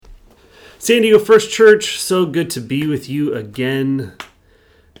San Diego First Church, so good to be with you again.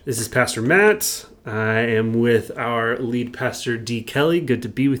 This is Pastor Matt. I am with our lead pastor, D. Kelly. Good to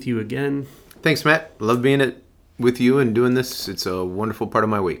be with you again. Thanks, Matt. Love being with you and doing this. It's a wonderful part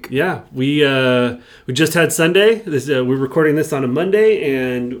of my week. Yeah, we just had Sunday. We're recording this on a Monday,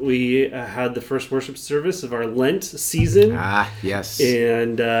 and we had the first worship service of our Lent season. Yes.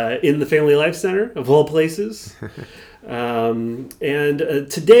 And in the Family Life Center, of all places. Today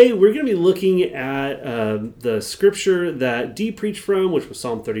we're going to be looking at the scripture that Dee preached from, which was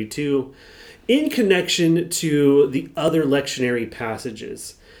Psalm 32, in connection to the other lectionary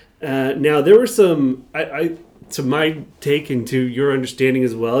passages. Now, there were some, to my take and to your understanding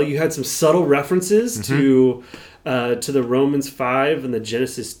as well, you had some subtle references to the Romans 5 and the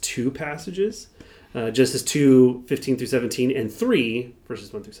Genesis 2 passages. Genesis 2, 15 through 17, and 3,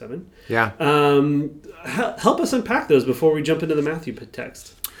 verses 1 through 7. Yeah. Help us unpack those before we jump into the Matthew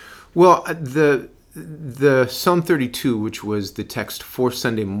text. Well, the Psalm 32, which was the text for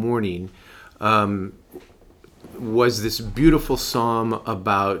Sunday morning, was this beautiful psalm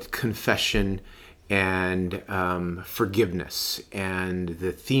about confession and forgiveness. And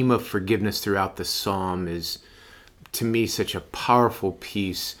the theme of forgiveness throughout the psalm is, to me, such a powerful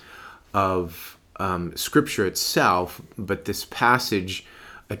piece of Scripture itself, but this passage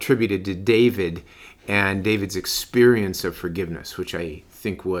attributed to David and David's experience of forgiveness, which I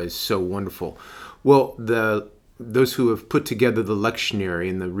think was so wonderful. Well, those who have put together the lectionary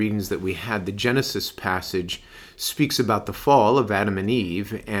and the readings that we had, the Genesis passage speaks about the fall of Adam and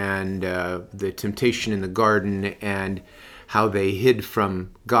Eve and the temptation in the garden and how they hid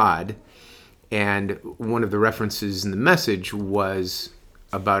from God. And one of the references in the message was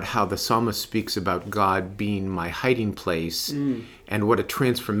about how the psalmist speaks about God being my hiding place and what a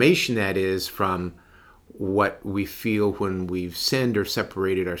transformation that is from what we feel when we've sinned or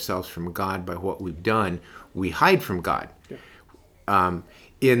separated ourselves from God by what we've done. We hide from God. Yeah.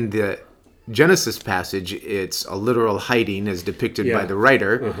 In the Genesis passage, it's a literal hiding as depicted by the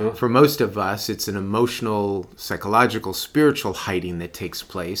writer. For most of us, it's an emotional, psychological, spiritual hiding that takes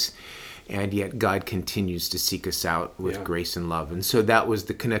place. And yet God continues to seek us out with grace and love. And so that was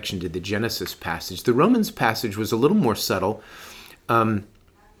the connection to the Genesis passage. The Romans passage was a little more subtle.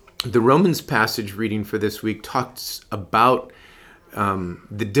 The Romans passage reading for this week talks about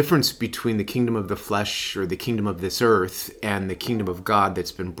the difference between the kingdom of the flesh or the kingdom of this earth and the kingdom of God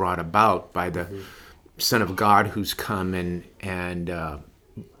that's been brought about by the Son of God who's come and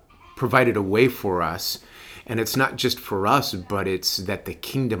provided a way for us. And it's not just for us, but it's that the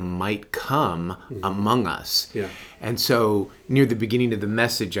kingdom might come among us. Yeah. And so near the beginning of the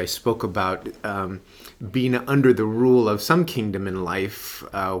message, I spoke about being under the rule of some kingdom in life,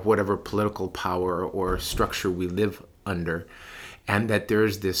 whatever political power or structure we live under, and that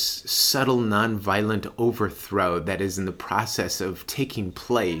there's this subtle, nonviolent overthrow that is in the process of taking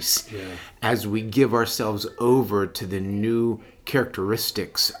place as we give ourselves over to the new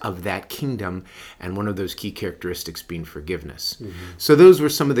characteristics of that kingdom, and one of those key characteristics being forgiveness. So those were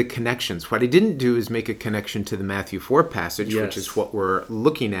some of the connections. What I didn't do is make a connection to the Matthew 4 passage, which is what we're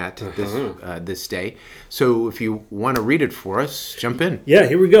looking at this day. So if you want to read it for us, jump in. Yeah,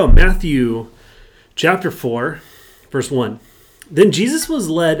 here we go. Matthew chapter 4, verse 1. Then Jesus was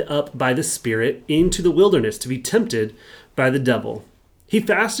led up by the Spirit into the wilderness to be tempted by the devil. He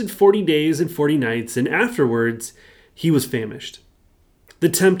fasted 40 days and 40 nights, and afterwards he was famished. The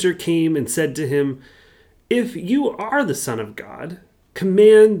tempter came and said to him, "If you are the Son of God,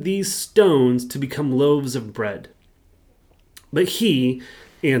 command these stones to become loaves of bread." But he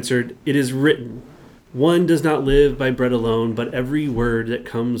answered, "It is written, one does not live by bread alone, but every word that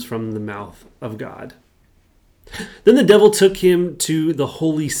comes from the mouth of God." Then the devil took him to the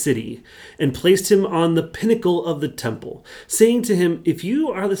holy city and placed him on the pinnacle of the temple, saying to him, "If you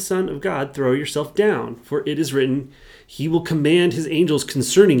are the Son of God, throw yourself down, for it is written, he will command his angels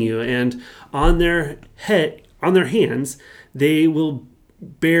concerning you, and on their hands they will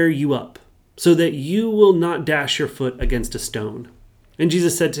bear you up, so that you will not dash your foot against a stone." And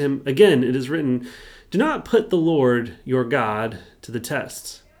Jesus said to him, "Again, it is written, do not put the Lord your God to the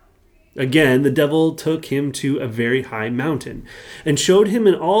test." Again, the devil took him to a very high mountain and showed him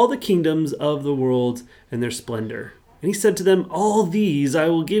in all the kingdoms of the world and their splendor. And he said to them, "All these I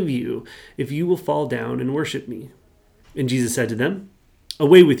will give you if you will fall down and worship me." And Jesus said to them,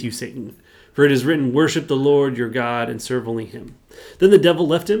 "Away with you, Satan, for it is written, worship the Lord your God and serve only him." Then the devil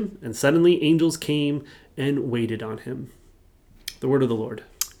left him, and suddenly angels came and waited on him. The word of the Lord.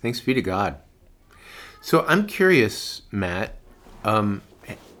 Thanks be to God. So I'm curious, Matt,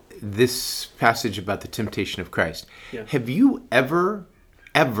 this passage about the temptation of Christ. Yeah. Have you ever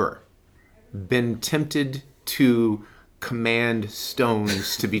been tempted to command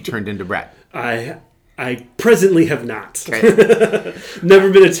stones to be turned into bread? I presently have not. Okay. Never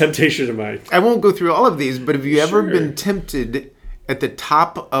been a temptation of mine. I won't go through all of these, but have you ever Sure. been tempted at the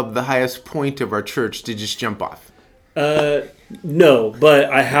top of the highest point of our church to just jump off? No, but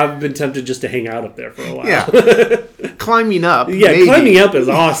I have been tempted just to hang out up there for a while. Yeah. Climbing up. Yeah, maybe, climbing up is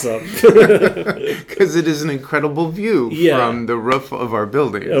awesome. because it is an incredible view Yeah. from the roof of our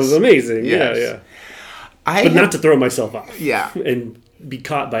buildings. It was amazing. Yes. Yeah. I But have, not to throw myself off. Yeah. And be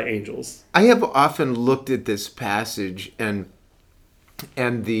caught by angels. I have often looked at this passage and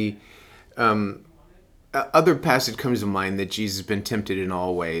the other passage comes to mind that Jesus has been tempted in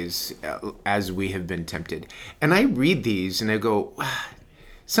all ways as we have been tempted. And I read these and I go,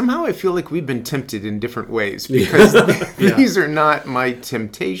 somehow I feel like we've been tempted in different ways because these are not my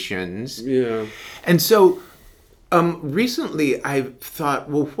temptations. Yeah. And so recently I've thought,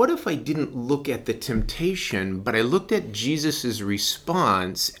 well, what if I didn't look at the temptation, but I looked at Jesus's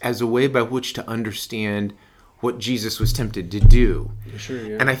response as a way by which to understand what Jesus was tempted to do. Sure,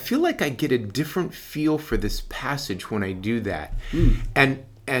 yeah. And I feel like I get a different feel for this passage when I do that.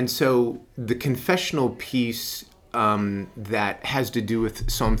 And so the confessional piece that has to do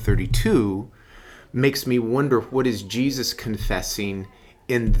with Psalm 32 makes me wonder, what is Jesus confessing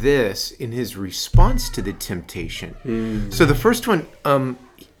in his response to the temptation? So the first one,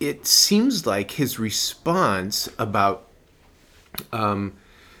 it seems like his response about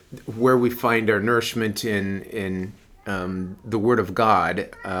where we find our nourishment in the Word of God,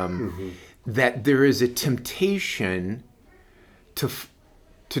 that there is a temptation to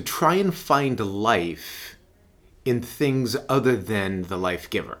try and find life in things other than the life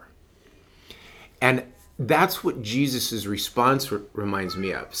giver. And that's what Jesus' response reminds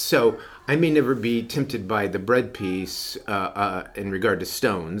me of. So I may never be tempted by the bread piece in regard to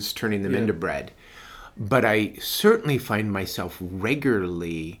stones, turning them into bread. But I certainly find myself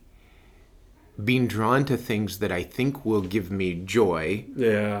regularly being drawn to things that I think will give me joy,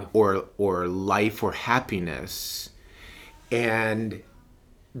 or life or happiness. And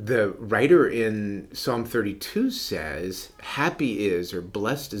the writer in Psalm 32 says, happy is, or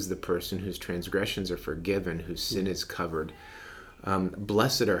blessed is the person whose transgressions are forgiven, whose sin is covered.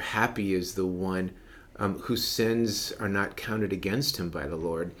 Blessed or happy is the one whose sins are not counted against him by the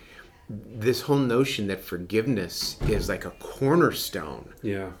Lord. This whole notion that forgiveness is like a cornerstone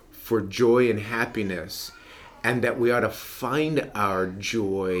for joy and happiness, and that we ought to find our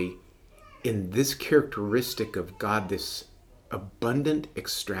joy in this characteristic of God, this abundant,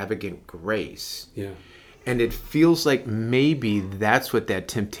 extravagant grace. And it feels like maybe that's what that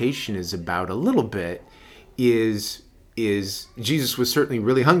temptation is about a little bit, is Jesus was certainly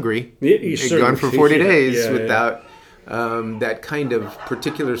really hungry. He'd gone for 40 days without that kind of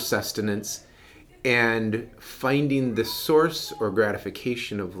particular sustenance, and finding the source or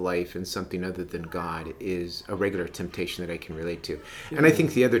gratification of life in something other than God is a regular temptation that I can relate to. And I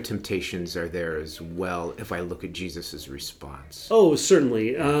think the other temptations are there as well if I look at Jesus' response. Oh,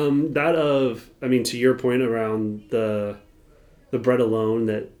 certainly. To your point around the bread alone,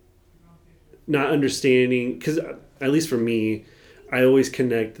 that not understanding, because at least for me, I always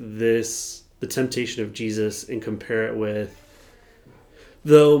connect the temptation of Jesus and compare it with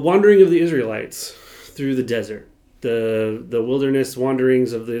the wandering of the Israelites through the desert. The wilderness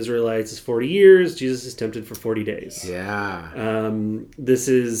wanderings of the Israelites is 40 years. Jesus is tempted for 40 days. This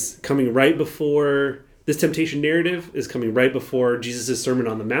is coming right before, this temptation narrative is coming right before Jesus' Sermon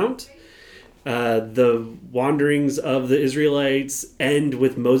on the Mount. The wanderings of the Israelites end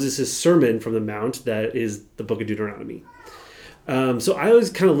with Moses' sermon from the Mount, that is the book of Deuteronomy. So I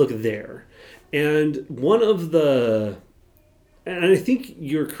always kind of look there. And and I think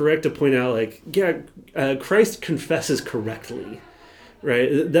you're correct to point out, Christ confesses correctly,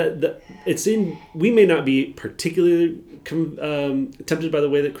 right? That it's in, we may not be particularly tempted by the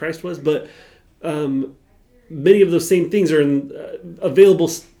way that Christ was, but many of those same things are available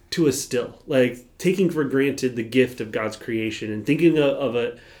to us still, like taking for granted the gift of God's creation and thinking of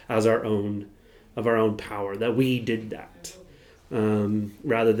it as our own power, that we did that,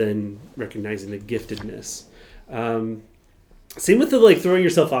 rather than recognizing the giftedness. Same with the throwing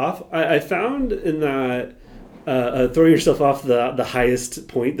yourself off. I found in that throwing yourself off the highest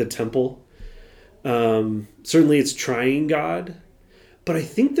point, the temple. Certainly, it's trying God, but I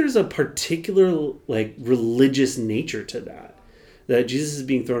think there's a particular religious nature to that Jesus is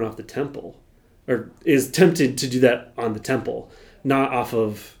being thrown off the temple, or is tempted to do that on the temple, not off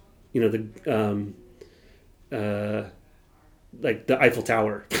of the Eiffel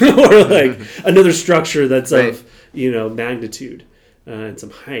Tower or another structure that's of magnitude. and some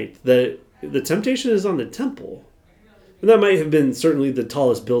height. The temptation is on the temple. And that might have been certainly the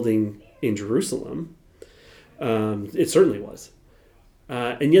tallest building in Jerusalem. It certainly was.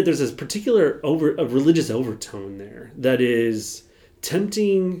 And yet there's this particular a religious overtone there that is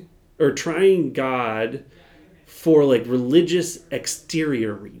tempting or trying God for like religious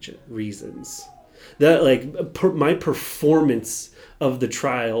exterior reasons. That like my performance of the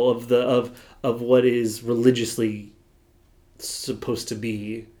trial of what is religiously supposed to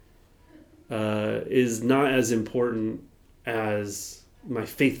be is not as important as my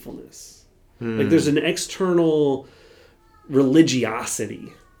faithfulness. Like there's an external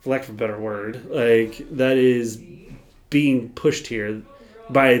religiosity, for lack of a better word, like that is being pushed here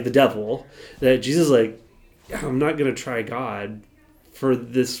by the devil, that Jesus is like, I'm not going to try God for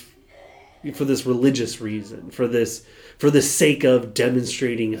this religious reason, for the sake of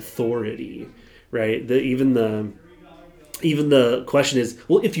demonstrating authority, right? Even the question is,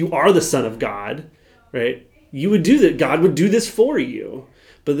 well, if you are the Son of God, right, you would do that. God would do this for you.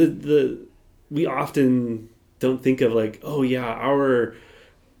 But we often don't think of like, oh yeah, our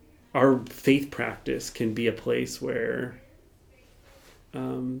faith practice can be a place where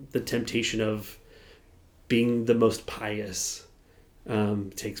the temptation of being the most pious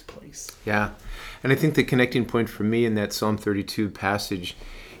takes place. Yeah. And I think the connecting point for me in that Psalm 32 passage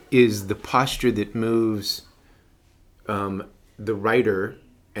is the posture that moves the writer,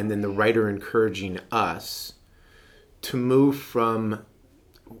 and then the writer encouraging us to move from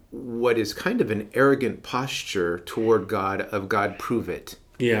what is kind of an arrogant posture toward God of God, prove it.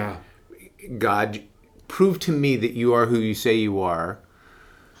 Yeah. God, prove to me that you are who you say you are,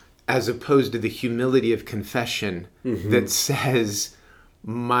 as opposed to the humility of confession that says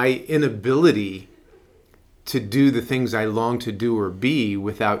my inability to do the things I long to do or be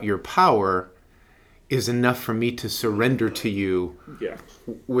without your power is enough for me to surrender to you. Yeah.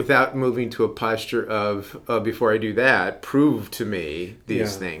 Without moving to a posture of, before I do that, prove to me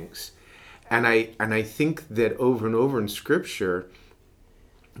these things. And I think that over and over in Scripture,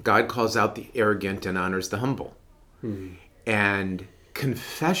 God calls out the arrogant and honors the humble. And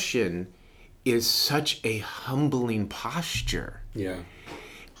confession is such a humbling posture. Yeah.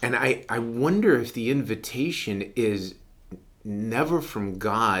 And I wonder if the invitation is never from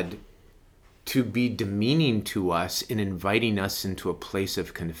God to be demeaning to us in inviting us into a place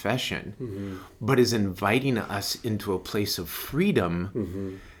of confession, but is inviting us into a place of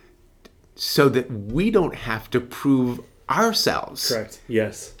freedom so that we don't have to prove ourselves. Correct.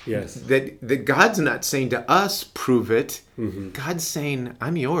 Yes. That God's not saying to us, prove it. God's saying,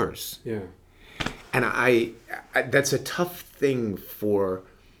 I'm yours. Yeah. And I that's a tough thing for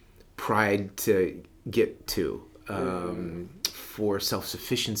pride to get to. For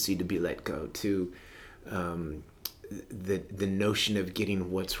self-sufficiency to be let go, to the notion of getting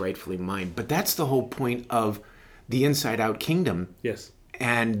what's rightfully mine. But that's the whole point of the inside-out kingdom. Yes.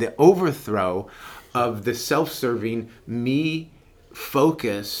 And the overthrow of the self-serving, me-focused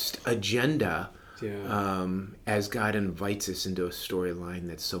agenda as God invites us into a storyline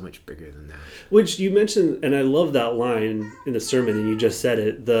that's so much bigger than that. Which you mentioned, and I love that line in the sermon, and you just said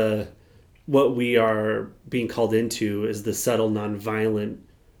it, what we are being called into is the subtle, nonviolent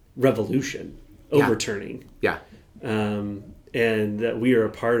revolution, overturning. Yeah. And that we are a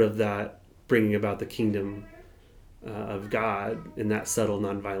part of that, bringing about the kingdom of God in that subtle,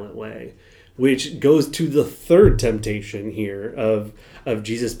 nonviolent way, which goes to the third temptation here of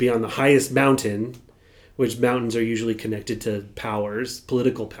Jesus being on the highest mountain, which mountains are usually connected to powers,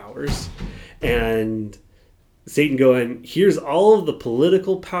 political powers, and Satan going, here's all of the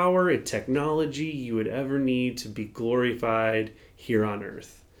political power and technology you would ever need to be glorified here on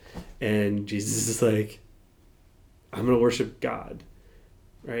earth. And Jesus is like, I'm going to worship God,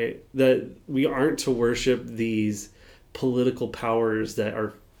 right? That we aren't to worship these political powers that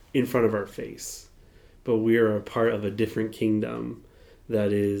are in front of our face, but we are a part of a different kingdom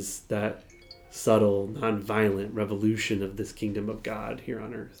that is that subtle, nonviolent revolution of this kingdom of God here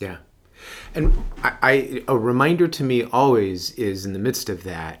on earth. Yeah. And a reminder to me always is, in the midst of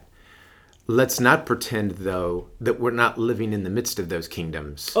that, let's not pretend, though, that we're not living in the midst of those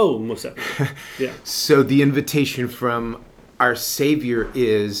kingdoms. Oh, most definitely. Yeah. So the invitation from our Savior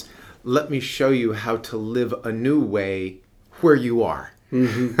is, let me show you how to live a new way where you are.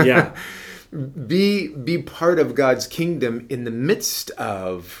 Yeah. Be part of God's kingdom in the midst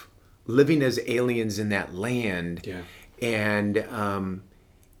of living as aliens in that land. Yeah. And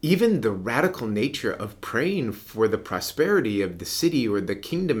even the radical nature of praying for the prosperity of the city or the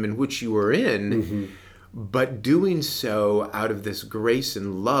kingdom in which you are in, but doing so out of this grace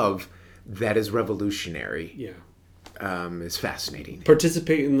and love that is revolutionary. Yeah. is fascinating.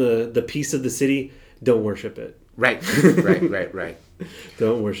 Participate in the peace of the city. Don't worship it. Right.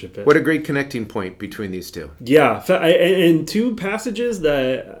 Don't worship it. What a great connecting point between these two. Yeah, and two passages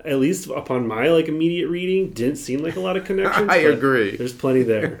that, at least upon my immediate reading, didn't seem like a lot of connections. I agree. There's plenty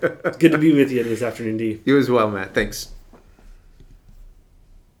there. It's good to be with you this afternoon, D. You as well, Matt. Thanks.